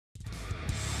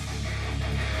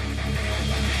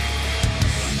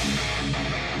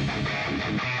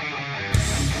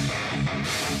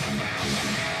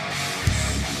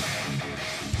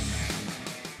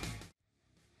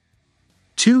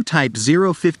Two Type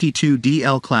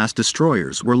 052DL class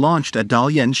destroyers were launched at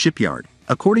Dalian shipyard,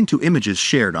 according to images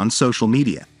shared on social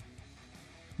media.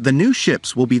 The new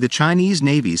ships will be the Chinese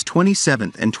Navy's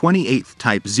 27th and 28th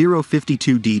Type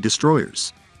 052D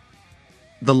destroyers.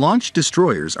 The launched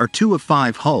destroyers are two of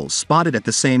 5 hulls spotted at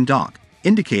the same dock,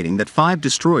 indicating that 5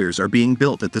 destroyers are being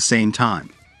built at the same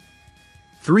time.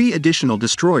 3 additional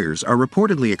destroyers are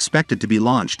reportedly expected to be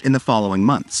launched in the following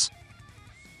months.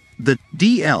 The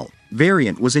DL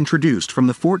variant was introduced from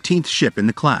the 14th ship in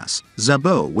the class,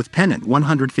 Zibo, with pennant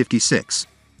 156.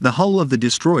 The hull of the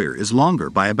destroyer is longer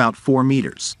by about 4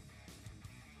 meters.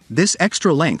 This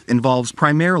extra length involves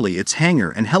primarily its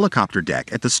hangar and helicopter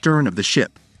deck at the stern of the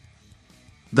ship.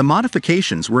 The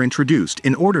modifications were introduced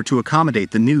in order to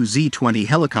accommodate the new Z-20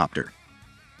 helicopter.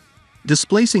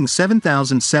 Displacing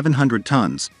 7,700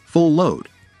 tons, full load,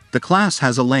 the class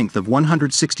has a length of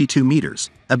 162 meters,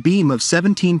 a beam of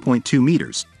 17.2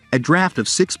 meters, a draft of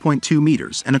 6.2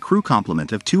 meters and a crew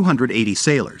complement of 280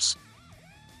 sailors.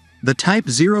 The Type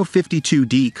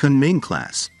 052D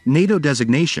Kunming-class, Nato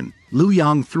designation,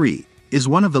 Luyang III, is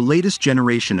one of the latest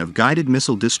generation of guided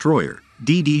missile destroyer,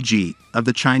 DDG, of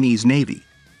the Chinese Navy.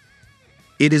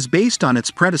 It is based on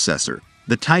its predecessor,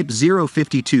 the Type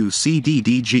 052C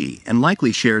DDG, and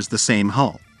likely shares the same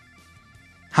hull.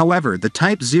 However, the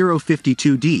Type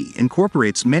 052D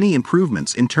incorporates many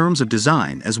improvements in terms of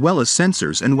design as well as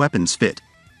sensors and weapons fit.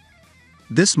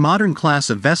 This modern class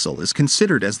of vessel is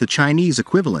considered as the Chinese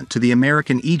equivalent to the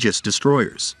American AEGIS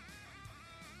destroyers.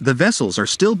 The vessels are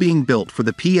still being built for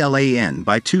the PLAN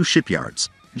by 2 shipyards,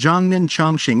 Jiangnan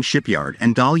Chongqing Shipyard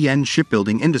and Dalian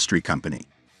Shipbuilding Industry Company.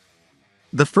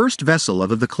 The first vessel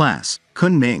of the class,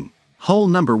 Kunming, hull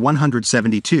number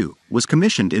 172, was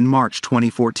commissioned in March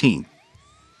 2014.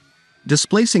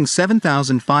 Displacing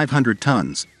 7,500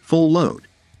 tons, full load,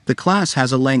 the class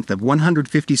has a length of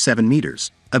 157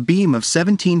 meters, a beam of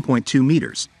 17.2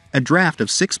 meters, a draft of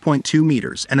 6.2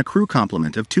 meters and a crew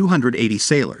complement of 280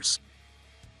 sailors.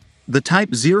 The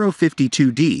Type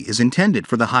 052D is intended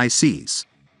for the high seas.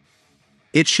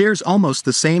 It shares almost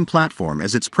the same platform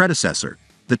as its predecessor,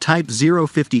 the Type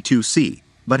 052C,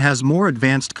 but has more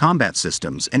advanced combat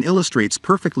systems and illustrates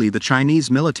perfectly the Chinese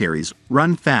military's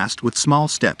run fast with small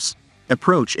steps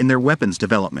approach in their weapons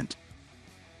development.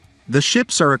 The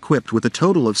ships are equipped with a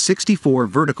total of 64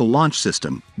 vertical launch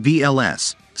system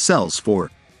 (VLS) cells for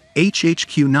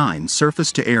HHQ-9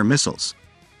 surface-to-air missiles,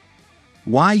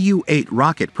 YU-8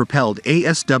 rocket-propelled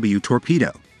ASW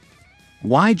torpedo,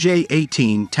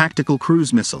 YJ-18 tactical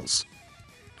cruise missiles.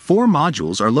 4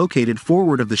 modules are located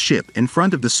forward of the ship in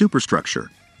front of the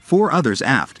superstructure, 4 others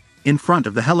aft, in front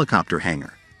of the helicopter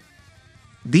hangar.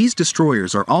 These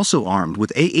destroyers are also armed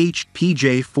with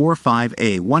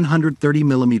AH-PJ-45A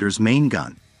 130mm main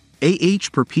gun,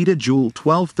 AH-Perpeta Joule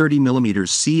 1230mm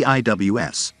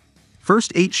CIWS.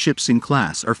 First 8 ships in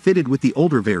class are fitted with the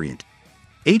older variant,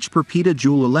 H-Perpeta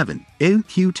Joule 11,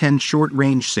 AQ-10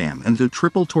 short-range SAM and the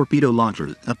triple torpedo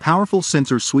launcher. A powerful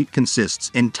sensor suite consists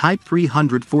in Type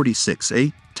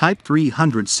 346A, Type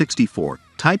 364,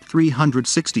 Type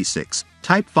 366,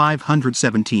 Type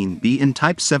 517B and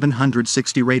Type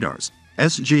 760 radars,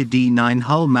 SJD-9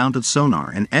 hull-mounted sonar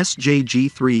and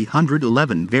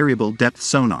SJG-311 variable depth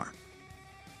sonar.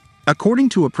 According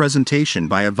to a presentation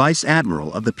by a Vice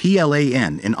Admiral of the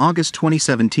PLAN in August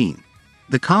 2017,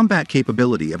 the combat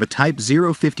capability of a Type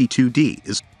 052D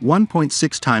is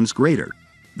 1.6 times greater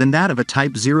than that of a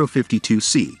Type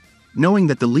 052C, knowing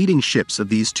that the leading ships of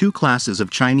these 2 classes of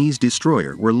Chinese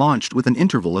destroyer were launched with an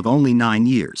interval of only 9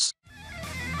 years.